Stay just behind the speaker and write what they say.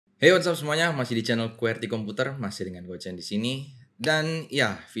Hey, what's up semuanya? Masih di channel Qwerty Komputer, masih dengan gue Chen di sini. Dan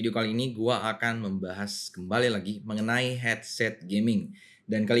ya, video kali ini gue akan membahas kembali lagi mengenai headset gaming.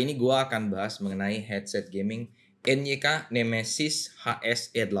 Dan kali ini gue akan bahas mengenai headset gaming NYK Nemesis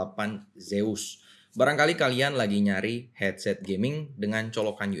HSE8 Zeus. Barangkali kalian lagi nyari headset gaming dengan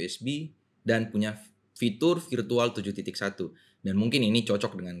colokan USB dan punya fitur virtual 7.1. Dan mungkin ini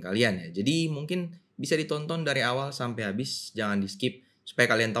cocok dengan kalian ya. Jadi mungkin bisa ditonton dari awal sampai habis, jangan di skip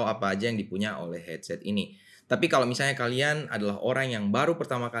supaya kalian tahu apa aja yang dipunya oleh headset ini. Tapi kalau misalnya kalian adalah orang yang baru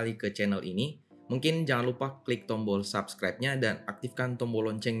pertama kali ke channel ini, mungkin jangan lupa klik tombol subscribe-nya dan aktifkan tombol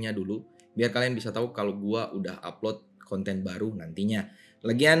loncengnya dulu, biar kalian bisa tahu kalau gua udah upload konten baru nantinya.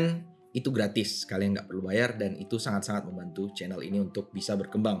 Lagian itu gratis, kalian nggak perlu bayar dan itu sangat-sangat membantu channel ini untuk bisa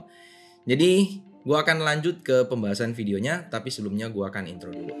berkembang. Jadi gua akan lanjut ke pembahasan videonya, tapi sebelumnya gua akan intro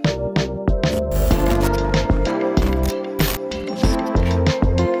dulu.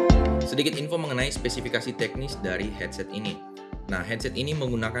 Sedikit info mengenai spesifikasi teknis dari headset ini. Nah, headset ini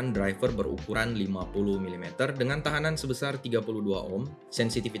menggunakan driver berukuran 50 mm dengan tahanan sebesar 32 ohm,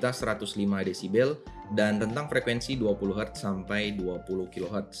 sensitivitas 105 dB, dan rentang frekuensi 20 Hz sampai 20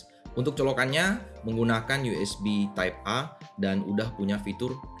 kHz. Untuk colokannya menggunakan USB Type A dan udah punya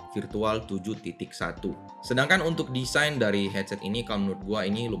fitur virtual 7.1. Sedangkan untuk desain dari headset ini, kalau menurut gua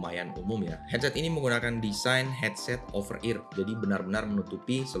ini lumayan umum ya. Headset ini menggunakan desain headset over ear, jadi benar-benar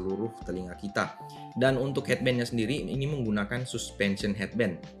menutupi seluruh telinga kita. Dan untuk headbandnya sendiri ini menggunakan suspension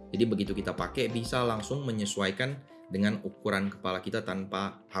headband. Jadi begitu kita pakai bisa langsung menyesuaikan dengan ukuran kepala kita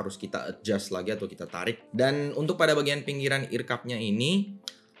tanpa harus kita adjust lagi atau kita tarik. Dan untuk pada bagian pinggiran ear cup-nya ini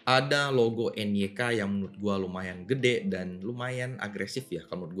ada logo NYK yang menurut gua lumayan gede dan lumayan agresif ya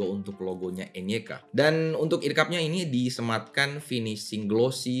kalau menurut gua untuk logonya NYK. Dan untuk ear cup-nya ini disematkan finishing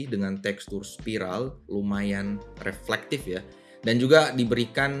glossy dengan tekstur spiral lumayan reflektif ya. Dan juga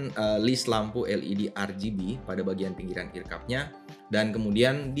diberikan list lampu LED RGB pada bagian pinggiran ear cup-nya. Dan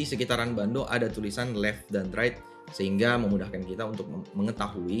kemudian di sekitaran bando ada tulisan left dan right sehingga memudahkan kita untuk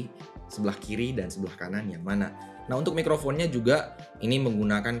mengetahui sebelah kiri dan sebelah kanan yang mana. Nah, untuk mikrofonnya juga ini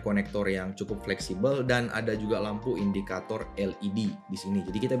menggunakan konektor yang cukup fleksibel dan ada juga lampu indikator LED di sini.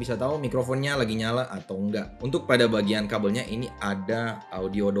 Jadi kita bisa tahu mikrofonnya lagi nyala atau enggak. Untuk pada bagian kabelnya ini ada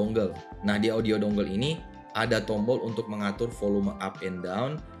audio dongle. Nah, di audio dongle ini ada tombol untuk mengatur volume up and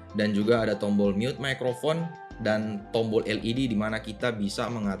down dan juga ada tombol mute mikrofon dan tombol LED di mana kita bisa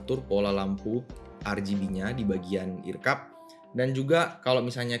mengatur pola lampu RGB-nya di bagian ear cup. Dan juga kalau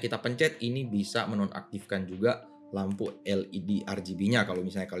misalnya kita pencet ini bisa menonaktifkan juga lampu LED RGB-nya kalau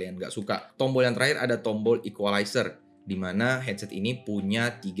misalnya kalian nggak suka. Tombol yang terakhir ada tombol equalizer, di mana headset ini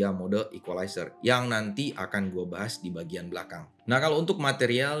punya 3 mode equalizer yang nanti akan gue bahas di bagian belakang. Nah, kalau untuk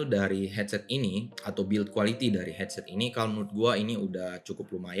material dari headset ini atau build quality dari headset ini, kalau menurut gue ini udah cukup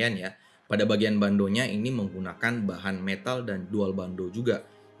lumayan ya. Pada bagian bandonya ini menggunakan bahan metal dan dual bando juga.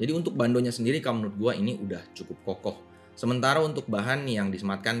 Jadi untuk bandonya sendiri kalau menurut gue ini udah cukup kokoh. Sementara untuk bahan yang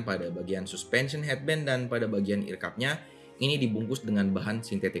disematkan pada bagian suspension headband dan pada bagian ear cup-nya ini dibungkus dengan bahan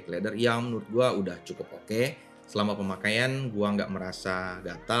synthetic leather yang menurut gua udah cukup oke. Selama pemakaian gua nggak merasa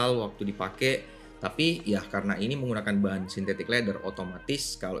gatal waktu dipakai, tapi ya karena ini menggunakan bahan synthetic leather,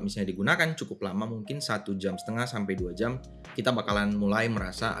 otomatis kalau misalnya digunakan cukup lama, mungkin 1,5 jam sampai 2 jam, kita bakalan mulai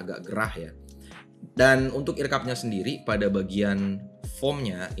merasa agak gerah ya. Dan untuk ear cup-nya sendiri pada bagian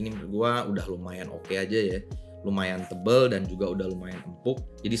foamnya ini menurut gua udah lumayan oke aja ya. Lumayan tebal dan juga udah lumayan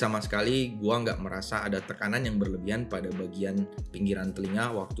empuk. Jadi sama sekali gua nggak merasa ada tekanan yang berlebihan pada bagian pinggiran telinga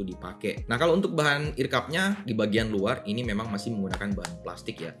waktu dipakai. Nah, kalau untuk bahan ear cup-nya di bagian luar ini memang masih menggunakan bahan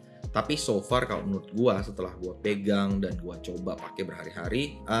plastik ya. Tapi so far kalau menurut gua setelah gua pegang dan gua coba pakai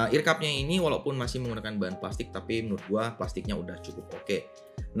berhari-hari, ear cup-nya ini walaupun masih menggunakan bahan plastik tapi menurut gua plastiknya udah cukup oke.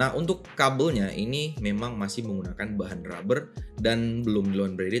 Nah, untuk kabelnya ini memang masih menggunakan bahan rubber dan belum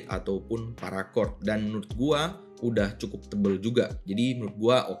nylon braided ataupun paracord. Dan menurut gua udah cukup tebel juga. Jadi menurut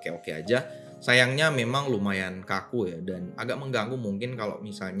gua oke-oke aja. Sayangnya memang lumayan kaku ya dan agak mengganggu mungkin kalau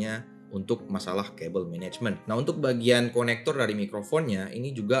misalnya untuk masalah cable management. Nah, untuk bagian konektor dari mikrofonnya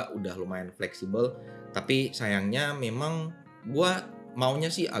ini juga udah lumayan fleksibel. Tapi sayangnya memang gua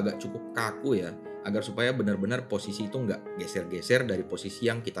maunya sih agak cukup kaku ya, agar supaya benar-benar posisi itu nggak geser-geser dari posisi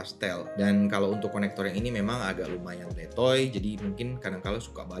yang kita setel. Dan kalau untuk konektor yang ini memang agak lumayan letoy, jadi mungkin kadang-kala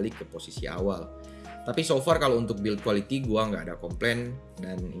suka balik ke posisi awal. Tapi so far kalau untuk build quality gua nggak ada komplain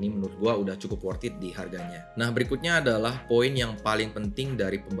dan ini menurut gua udah cukup worth it di harganya. Nah, berikutnya adalah poin yang paling penting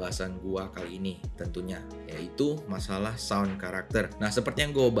dari pembahasan gua kali ini tentunya, yaitu masalah sound karakter. Nah, seperti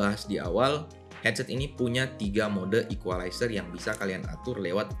yang gua bahas di awal, headset ini punya 3 mode equalizer yang bisa kalian atur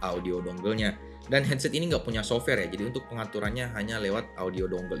lewat audio dongle-nya. Dan headset ini nggak punya software ya, jadi untuk pengaturannya hanya lewat audio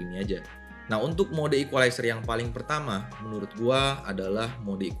dongle ini aja. Nah, untuk mode equalizer yang paling pertama menurut gua adalah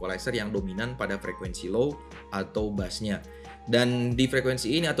mode equalizer yang dominan pada frekuensi low atau bassnya. Dan di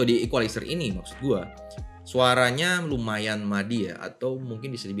frekuensi ini atau di equalizer ini maksud gua, suaranya lumayan madi ya, atau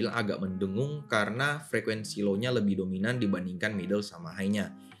mungkin bisa dibilang agak mendengung karena frekuensi low-nya lebih dominan dibandingkan middle sama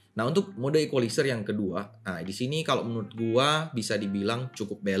high-nya. Nah, untuk mode equalizer yang kedua, nah di sini kalau menurut gua bisa dibilang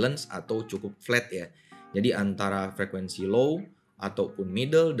cukup balance atau cukup flat ya. Jadi antara frekuensi low ataupun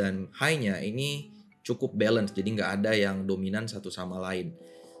middle dan high-nya ini cukup balance, jadi nggak ada yang dominan satu sama lain.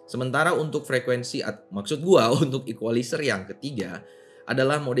 Sementara untuk frekuensi, maksud gua untuk equalizer yang ketiga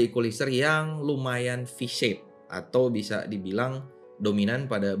adalah mode equalizer yang lumayan V-shape atau bisa dibilang dominan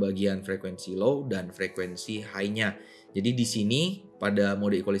pada bagian frekuensi low dan frekuensi high-nya. Jadi di sini pada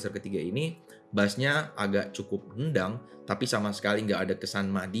mode equalizer ketiga ini bassnya agak cukup rendang tapi sama sekali nggak ada kesan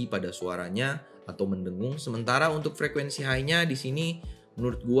madi pada suaranya atau mendengung. Sementara untuk frekuensi high-nya di sini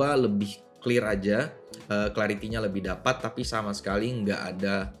menurut gua lebih clear aja, clarity-nya lebih dapat tapi sama sekali nggak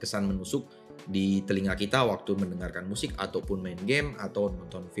ada kesan menusuk di telinga kita waktu mendengarkan musik ataupun main game atau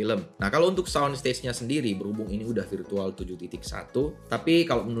nonton film. Nah, kalau untuk sound stage-nya sendiri berhubung ini udah virtual 7.1, tapi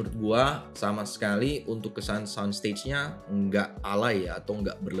kalau menurut gua sama sekali untuk kesan sound stage-nya nggak alay ya atau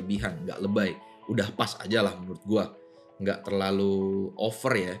nggak berlebihan, nggak lebay. Udah pas aja lah menurut gua. Nggak terlalu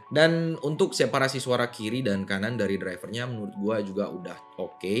over ya. Dan untuk separasi suara kiri dan kanan dari drivernya menurut gua juga udah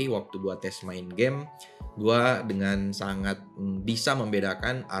oke. Waktu gua tes main game, gua dengan sangat bisa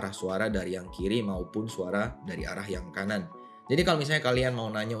membedakan arah suara dari yang kiri maupun suara dari arah yang kanan. Jadi kalau misalnya kalian mau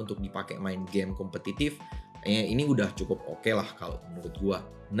nanya untuk dipakai main game kompetitif, ini udah cukup oke lah kalau menurut gua.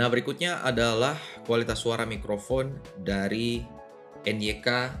 Nah, berikutnya adalah kualitas suara mikrofon dari NYK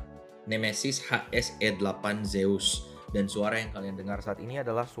Nemesis HSE8 Zeus. Dan suara yang kalian dengar saat ini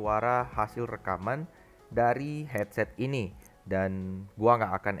adalah suara hasil rekaman dari headset ini. Dan gua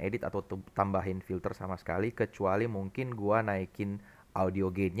nggak akan edit atau tambahin filter sama sekali, kecuali mungkin gua naikin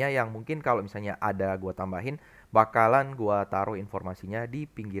audio gain-nya yang mungkin kalau misalnya ada gua tambahin, bakalan gua taruh informasinya di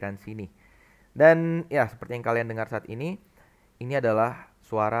pinggiran sini. Dan ya seperti yang kalian dengar saat ini adalah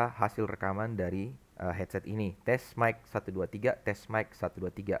suara hasil rekaman dari headset ini. Tes mic 123, tes mic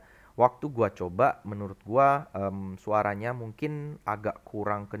 123. Waktu gua coba, menurut gua suaranya mungkin agak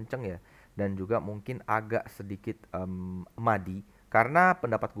kurang kenceng ya, dan juga mungkin agak sedikit madi, karena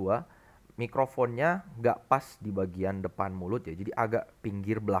pendapat gua mikrofonnya nggak pas di bagian depan mulut ya, jadi agak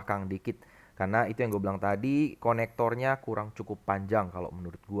pinggir belakang dikit. Karena itu yang gue bilang tadi, konektornya kurang cukup panjang kalau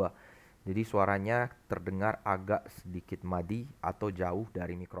menurut gua. Jadi suaranya terdengar agak sedikit madi atau jauh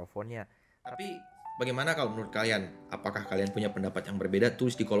dari mikrofonnya. Tapi bagaimana kalau menurut kalian? Apakah kalian punya pendapat yang berbeda?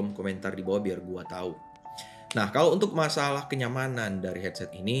 Tulis di kolom komentar di bawah biar gua tahu. Nah, kalau untuk masalah kenyamanan dari headset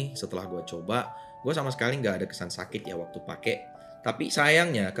ini, setelah gua coba, gua sama sekali nggak ada kesan sakit ya waktu pakai. Tapi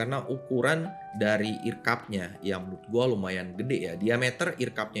sayangnya karena ukuran dari ear cup-nya yang menurut gua lumayan gede ya. Diameter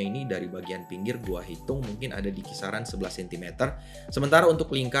ear cup-nya ini dari bagian pinggir gua hitung mungkin ada di kisaran 11 cm. Sementara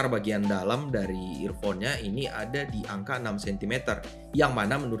untuk lingkar bagian dalam dari earphone-nya ini ada di angka 6 cm. Yang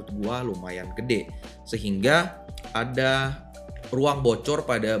mana menurut gua lumayan gede. Sehingga ada ruang bocor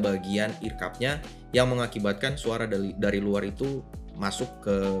pada bagian ear cup-nya yang mengakibatkan suara dari luar itu masuk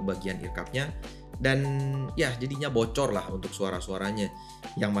ke bagian ear cup-nya. Dan ya jadinya bocor lah untuk suara-suaranya,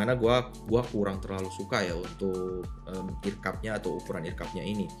 yang mana gua kurang terlalu suka ya untuk ear cup-nya atau ukuran ear cup-nya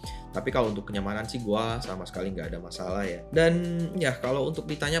ini. Tapi kalau untuk kenyamanan sih gua sama sekali nggak ada masalah ya. Dan ya kalau untuk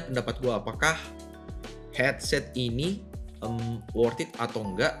ditanya pendapat gua apakah headset ini worth it atau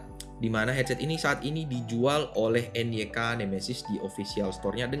enggak, dimana headset ini saat ini dijual oleh NYK Nemesis di official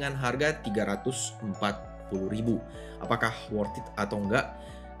store-nya dengan harga 340.000. Apakah worth it atau enggak?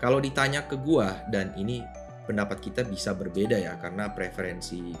 Kalau ditanya ke gua, dan ini pendapat kita bisa berbeda ya, karena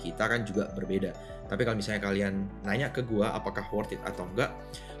preferensi kita kan juga berbeda. Tapi kalau misalnya kalian nanya ke gua apakah worth it atau enggak,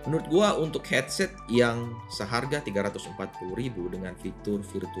 menurut gua untuk headset yang seharga 340.000 dengan fitur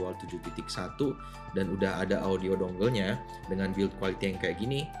virtual 7.1 dan udah ada audio dongle-nya dengan build quality yang kayak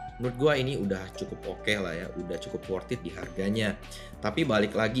gini, menurut gua ini udah cukup oke lah ya, udah cukup worth it di harganya. Tapi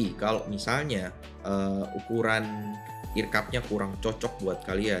balik lagi, kalau misalnya ukuran ear cup-nya kurang cocok buat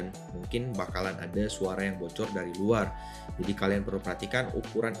kalian, mungkin bakalan ada suara yang bocor dari luar. Jadi kalian perlu perhatikan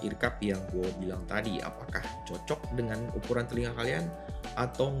ukuran ear cup yang gue bilang tadi, apakah cocok dengan ukuran telinga kalian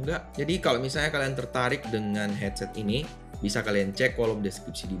atau enggak. Jadi kalau misalnya kalian tertarik dengan headset ini, bisa kalian cek kolom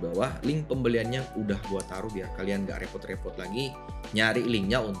deskripsi di bawah. Link pembeliannya udah gue taruh biar kalian gak repot-repot lagi nyari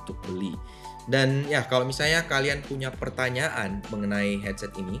linknya untuk beli. Dan ya kalau misalnya kalian punya pertanyaan mengenai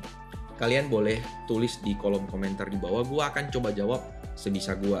headset ini, kalian boleh tulis di kolom komentar di bawah. Gue akan coba jawab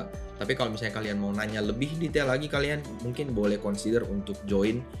sebisa gua. Tapi kalau misalnya kalian mau nanya lebih detail lagi, kalian mungkin boleh consider untuk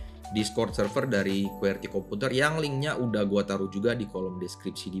join Discord server dari Qwerty Komputer yang linknya udah gua taruh juga di kolom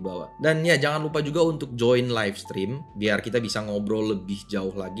deskripsi di bawah. Dan ya jangan lupa juga untuk join live stream biar kita bisa ngobrol lebih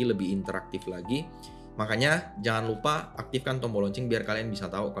jauh lagi, lebih interaktif lagi. Makanya jangan lupa aktifkan tombol lonceng biar kalian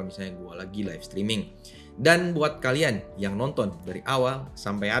bisa tahu kalau misalnya gua lagi live streaming. Dan buat kalian yang nonton dari awal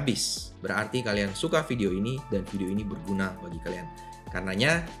sampai habis, berarti kalian suka video ini dan video ini berguna bagi kalian.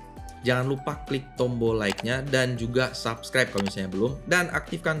 Karenanya jangan lupa klik tombol like-nya dan juga subscribe kalau misalnya belum. Dan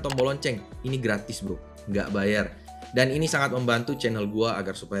aktifkan tombol lonceng. Ini gratis bro, nggak bayar. Dan ini sangat membantu channel gua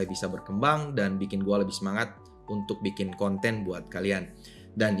agar supaya bisa berkembang dan bikin gua lebih semangat untuk bikin konten buat kalian.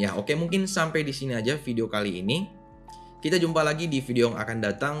 Dan ya oke, mungkin sampai di sini aja video kali ini. Kita jumpa lagi di video yang akan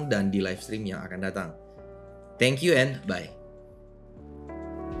datang dan di live stream yang akan datang. Thank you and bye.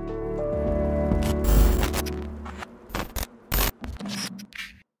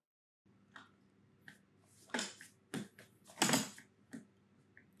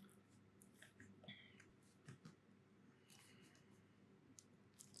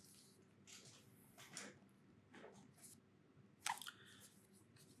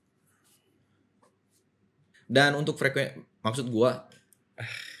 Dan untuk maksud gua